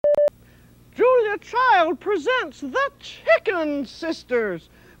Julia Child presents the Chicken Sisters.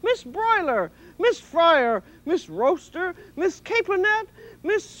 Miss Broiler, Miss Fryer, Miss Roaster, Miss Caponette,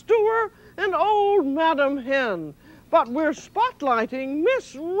 Miss Stewer, and old Madam Hen. But we're spotlighting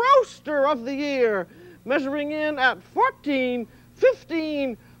Miss Roaster of the Year, measuring in at 14,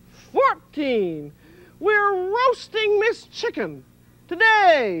 15, 14. We're roasting Miss Chicken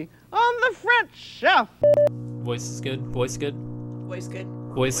today on the French Chef. Voice is good. Voice good. Voice good.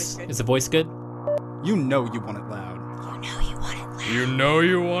 Voice is the voice good? You know you want it loud. You know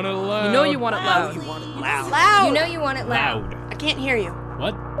you want it loud. You know you want it loud. You want it loud. Loud. You know you want it loud. I can't hear you.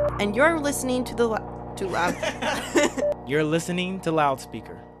 What? And you're listening to the too loud. You're listening to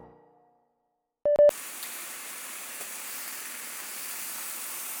Loudspeaker.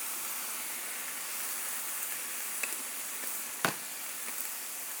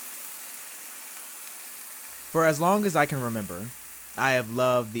 For as long as I can remember, I have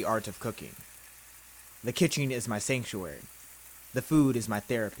loved the art of cooking. The kitchen is my sanctuary. The food is my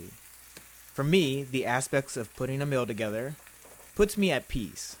therapy. For me, the aspects of putting a meal together puts me at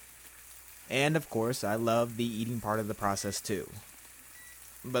peace. And of course, I love the eating part of the process too.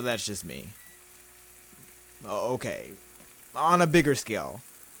 But that's just me. Okay, on a bigger scale,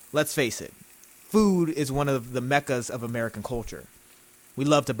 let's face it, food is one of the meccas of American culture. We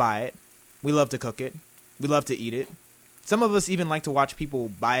love to buy it, we love to cook it, we love to eat it. Some of us even like to watch people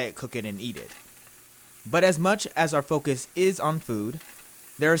buy it, cook it, and eat it. But as much as our focus is on food,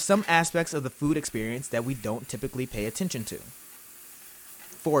 there are some aspects of the food experience that we don't typically pay attention to.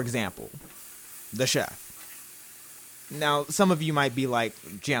 For example, the chef. Now, some of you might be like,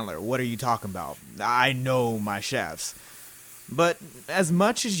 Chandler, what are you talking about? I know my chefs. But as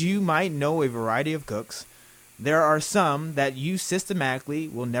much as you might know a variety of cooks, there are some that you systematically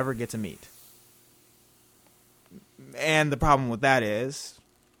will never get to meet. And the problem with that is,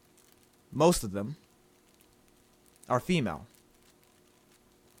 most of them are female.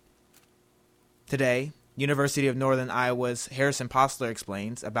 Today, University of Northern Iowa's Harrison Postler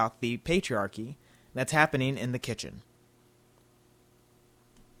explains about the patriarchy that's happening in the kitchen.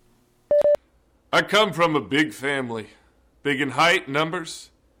 I come from a big family. Big in height, numbers,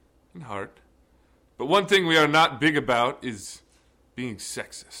 and heart. But one thing we are not big about is being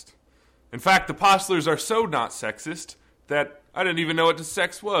sexist. In fact, the Postlers are so not sexist that I didn't even know what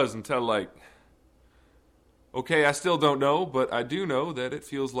sex was until okay, I still don't know, but I do know that it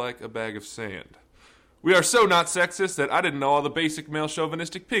feels like a bag of sand. We are so not sexist that I didn't know all the basic male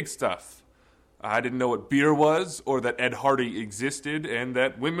chauvinistic pig stuff. I didn't know what beer was, or that Ed Hardy existed, and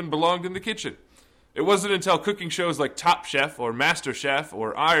that women belonged in the kitchen. It wasn't until cooking shows like Top Chef, or Master Chef,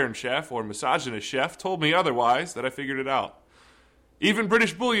 or Iron Chef, or Misogynist Chef told me otherwise that I figured it out. Even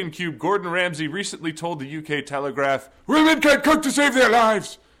British Bullion Cube Gordon Ramsay recently told the UK Telegraph, "Women can't cook to save their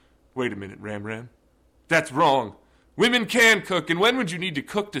lives!" Wait a minute, Ram. That's wrong. Women can cook, and when would you need to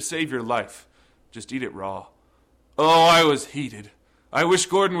cook to save your life? Just eat it raw. Oh, I was heated. I wish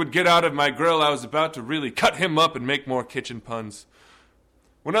Gordon would get out of my grill. I was about to really cut him up and make more kitchen puns.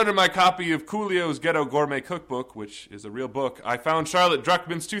 When under my copy of Coolio's Ghetto Gourmet Cookbook, which is a real book, I found Charlotte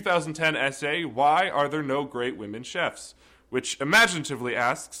Druckmann's 2010 essay, Why Are There No Great Women Chefs? Which imaginatively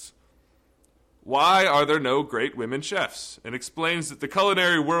asks, why are there no great women chefs? And explains that the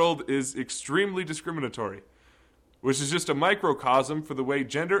culinary world is extremely discriminatory, which is just a microcosm for the way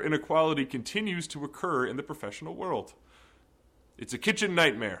gender inequality continues to occur in the professional world. It's a kitchen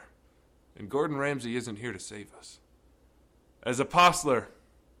nightmare, and Gordon Ramsay isn't here to save us. As a postler,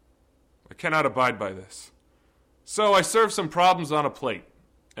 I cannot abide by this. So I serve some problems on a plate,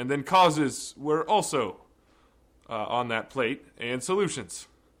 and then causes were also on that plate, and solutions.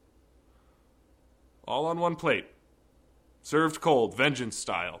 All on one plate. Served cold, vengeance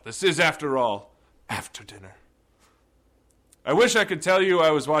style. This is, after all, after dinner. I wish I could tell you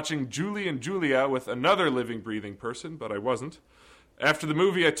I was watching Julie and Julia with another living, breathing person, but I wasn't. After the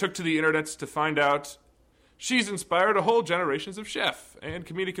movie, I took to the internets to find out she's inspired a whole generations of chef and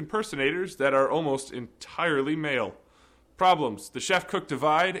comedic impersonators that are almost entirely male. Problems: the chef-cook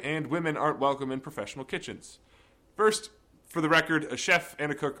divide, and women aren't welcome in professional kitchens. First, for the record, a chef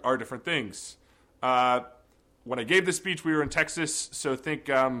and a cook are different things. When I gave this speech, we were in Texas, so think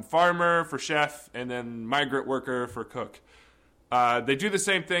farmer for chef and then migrant worker for cook. They do the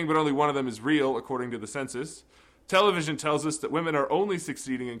same thing, but only one of them is real, according to the census. Television tells us that women are only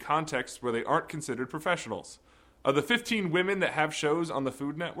succeeding in contexts where they aren't considered professionals. Of the 15 women that have shows on the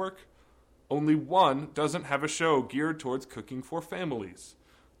Food Network, only one doesn't have a show geared towards cooking for families.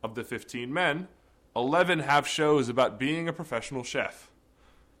 Of the 15 men, 11 have shows about being a professional chef.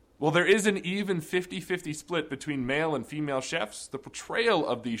 While there is an even 50-50 split between male and female chefs, the portrayal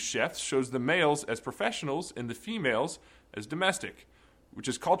of these chefs shows the males as professionals and the females as domestic, which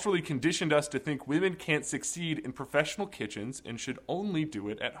has culturally conditioned us to think women can't succeed in professional kitchens and should only do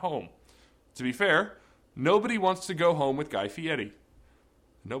it at home. To be fair, nobody wants to go home with Guy Fieri.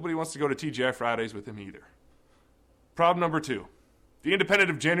 Nobody wants to go to TGI Fridays with him either. Problem number 2. The Independent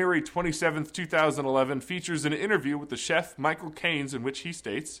of January 27th, 2011 features an interview with the chef Michael Keynes in which he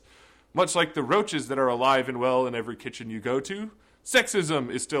states, much like the roaches that are alive and well in every kitchen you go to, sexism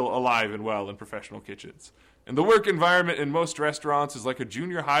is still alive and well in professional kitchens. And the work environment in most restaurants is like a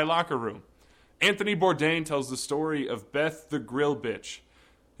junior high locker room. Anthony Bourdain tells the story of Beth the Grill Bitch,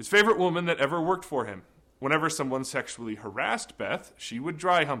 his favorite woman that ever worked for him. Whenever someone sexually harassed Beth, she would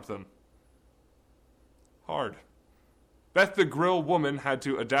dry hump them. Hard. Beth the Grill woman had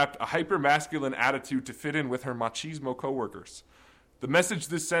to adapt a hyper-masculine attitude to fit in with her machismo coworkers. The message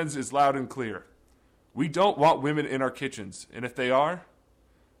this sends is loud and clear. We don't want women in our kitchens, and if they are,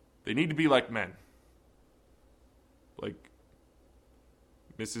 they need to be like men. Like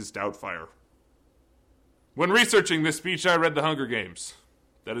Mrs. Doubtfire. When researching this speech, I read The Hunger Games.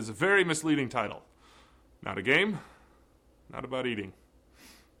 That is a very misleading title. Not a game, not about eating.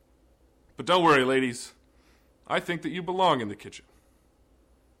 But don't worry, ladies. I think that you belong in the kitchen.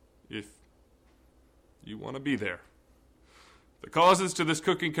 If you want to be there. The causes to this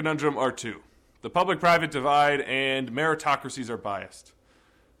cooking conundrum are 2. The public-private divide and meritocracies are biased.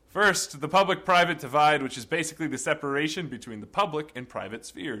 First, the public-private divide, which is basically the separation between the public and private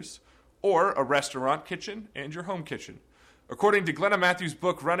spheres, or a restaurant kitchen and your home kitchen. According to Glenna Matthews'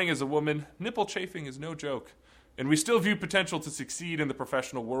 book, Running as a Woman, nipple chafing is no joke, and we still view potential to succeed in the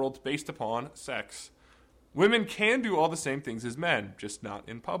professional world based upon sex. Women can do all the same things as men, just not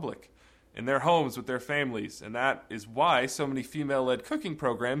in public, in their homes with their families, and that is why so many female-led cooking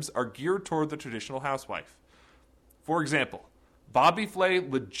programs are geared toward the traditional housewife. For example, Bobby Flay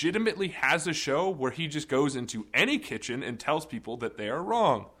legitimately has a show where he just goes into any kitchen and tells people that they are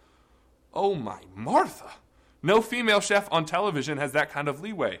wrong. Oh my Martha! No female chef on television has that kind of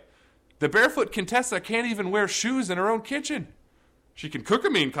leeway. The barefoot Contessa can't even wear shoes in her own kitchen. She can cook a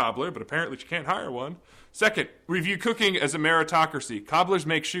mean cobbler, but apparently she can't hire one. Second, we view cooking as a meritocracy. Cobblers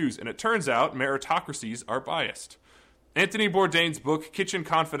make shoes, and it turns out meritocracies are biased. Anthony Bourdain's book, Kitchen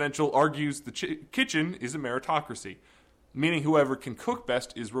Confidential, argues the kitchen is a meritocracy, meaning whoever can cook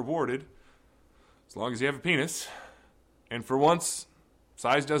best is rewarded, as long as you have a penis. And for once,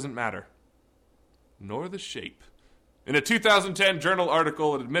 size doesn't matter. Nor the shape. In a 2010 journal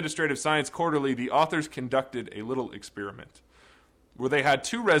article at Administrative Science Quarterly, the authors conducted a little experiment where they had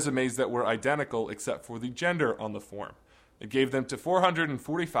 2 resumes that were identical except for the gender on the form. It gave them to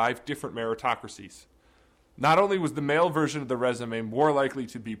 445 different meritocracies. Not only was the male version of the resume more likely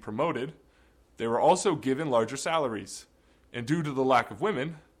to be promoted, they were also given larger salaries. And due to the lack of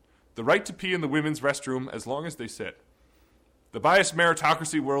women, the right to pee in the women's restroom as long as they sit. The biased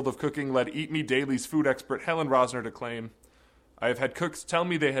meritocracy world of cooking led Eat Me Daily's food expert Helen Rosner to claim, I have had cooks tell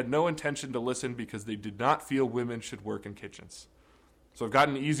me they had no intention to listen because they did not feel women should work in kitchens. So I've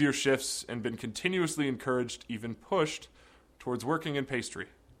gotten easier shifts and been continuously encouraged, even pushed, towards working in pastry.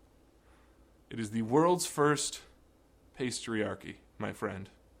 It is the world's first pastryarchy, my friend.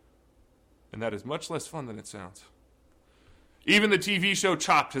 And that is much less fun than it sounds. Even the TV show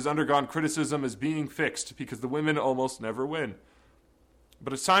Chopped has undergone criticism as being fixed because the women almost never win.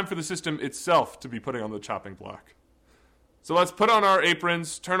 But it's time for the system itself to be putting on the chopping block. So let's put on our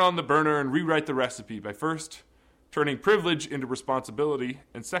aprons, turn on the burner, and rewrite the recipe by first turning privilege into responsibility,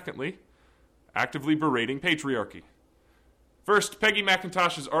 and secondly, actively berating patriarchy. First, Peggy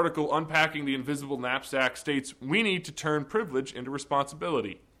McIntosh's article Unpacking the Invisible Knapsack states we need to turn privilege into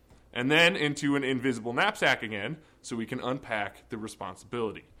responsibility, and then into an invisible knapsack again, so we can unpack the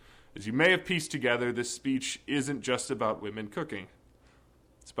responsibility. As you may have pieced together, this speech isn't just about women cooking.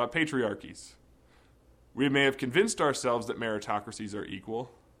 It's about patriarchies. We may have convinced ourselves that meritocracies are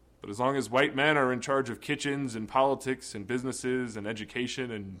equal, but as long as white men are in charge of kitchens and politics and businesses and education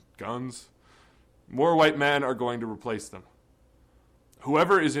and guns, more white men are going to replace them.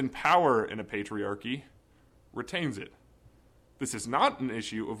 Whoever is in power in a patriarchy retains it. This is not an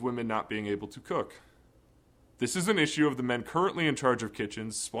issue of women not being able to cook. This is an issue of the men currently in charge of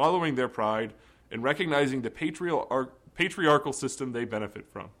kitchens swallowing their pride and recognizing the patriarchal system they benefit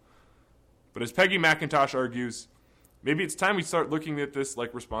from. But as Peggy McIntosh argues, maybe it's time we start looking at this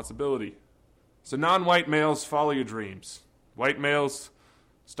like responsibility. So non-white males, follow your dreams. White males,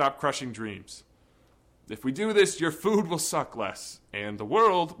 stop crushing dreams. If we do this, your food will suck less, and the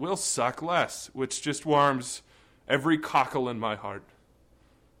world will suck less, which just warms every cockle in my heart.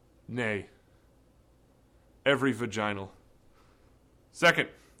 Nay. Every vaginal. Second,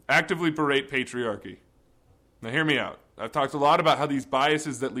 actively berate patriarchy. Now hear me out. I've talked a lot about how these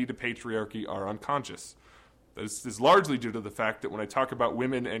biases that lead to patriarchy are unconscious. This is largely due to the fact that when I talk about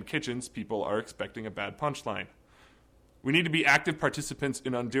women and kitchens, people are expecting a bad punchline. We need to be active participants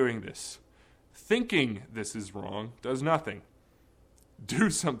in undoing this. Thinking this is wrong does nothing. Do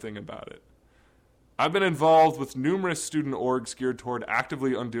something about it. I've been involved with numerous student orgs geared toward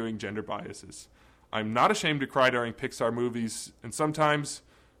actively undoing gender biases. I'm not ashamed to cry during Pixar movies, and sometimes,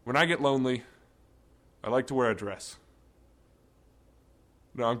 when I get lonely, I like to wear a dress.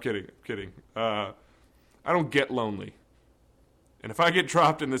 No, I'm kidding. I don't get lonely. And if I get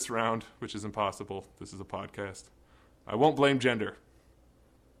dropped in this round, which is impossible, this is a podcast, I won't blame gender.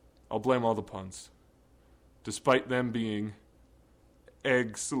 I'll blame all the puns, despite them being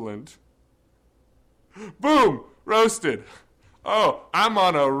excellent. Boom! Roasted. Oh, I'm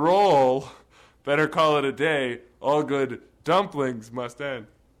on a roll. Better call it a day. All good dumplings must end.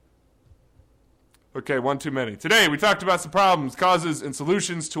 Okay, one too many. Today, we talked about some problems, causes, and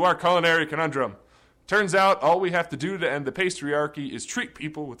solutions to our culinary conundrum. Turns out, all we have to do to end the patriarchy is treat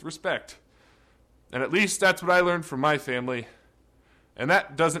people with respect. And at least that's what I learned from my family. And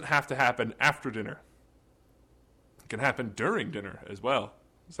that doesn't have to happen after dinner. It can happen during dinner as well.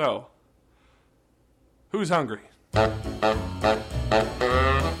 So, who's hungry?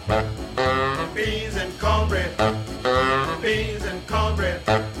 Beans and cornbread. Beans and cornbread.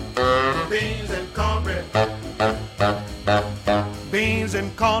 Beans and cornbread. Beans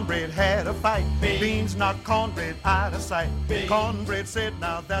and cornbread had a fight. Beans knocked cornbread out of sight. Cornbread said,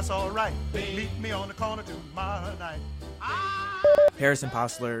 now that's all right. Meet me on the corner tomorrow night. Harrison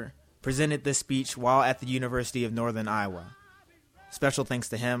Posler presented this speech while at the University of Northern Iowa. Special thanks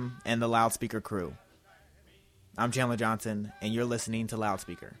to him and the Loudspeaker crew. I'm Chandler Johnson, and you're listening to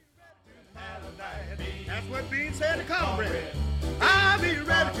Loudspeaker. That's what Beans said to cornbread. I'll be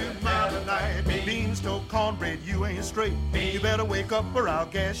ready tomorrow night. Beans told cornbread, you ain't straight. You better wake up or I'll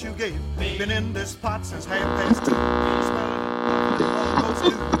gas you gate. Been in this pot since 2:30.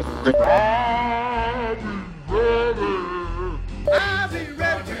 I'll be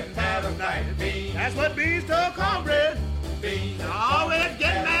ready tomorrow night. That's what Beans told cornbread. You always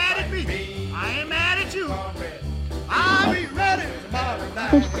get mad at me. I ain't mad at you. I'll be ready tomorrow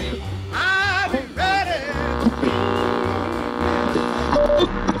night. I'll be ready.